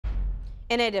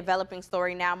In a developing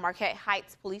story now, Marquette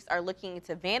Heights police are looking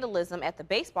into vandalism at the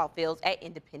baseball fields at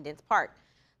Independence Park.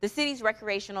 The city's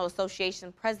Recreational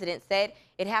Association president said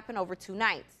it happened over 2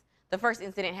 nights. The first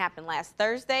incident happened last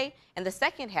Thursday, and the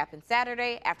second happened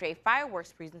Saturday after a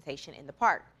fireworks presentation in the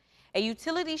park. A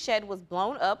utility shed was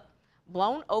blown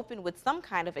open with some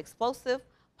kind of explosive,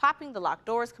 popping the locked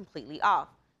doors completely off.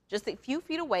 Just a few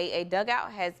feet away, a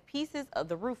dugout has pieces of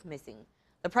the roof missing.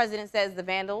 The president says the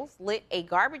vandals lit a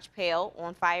garbage pail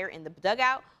on fire in the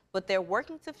dugout, but they're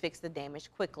working to fix the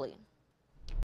damage quickly.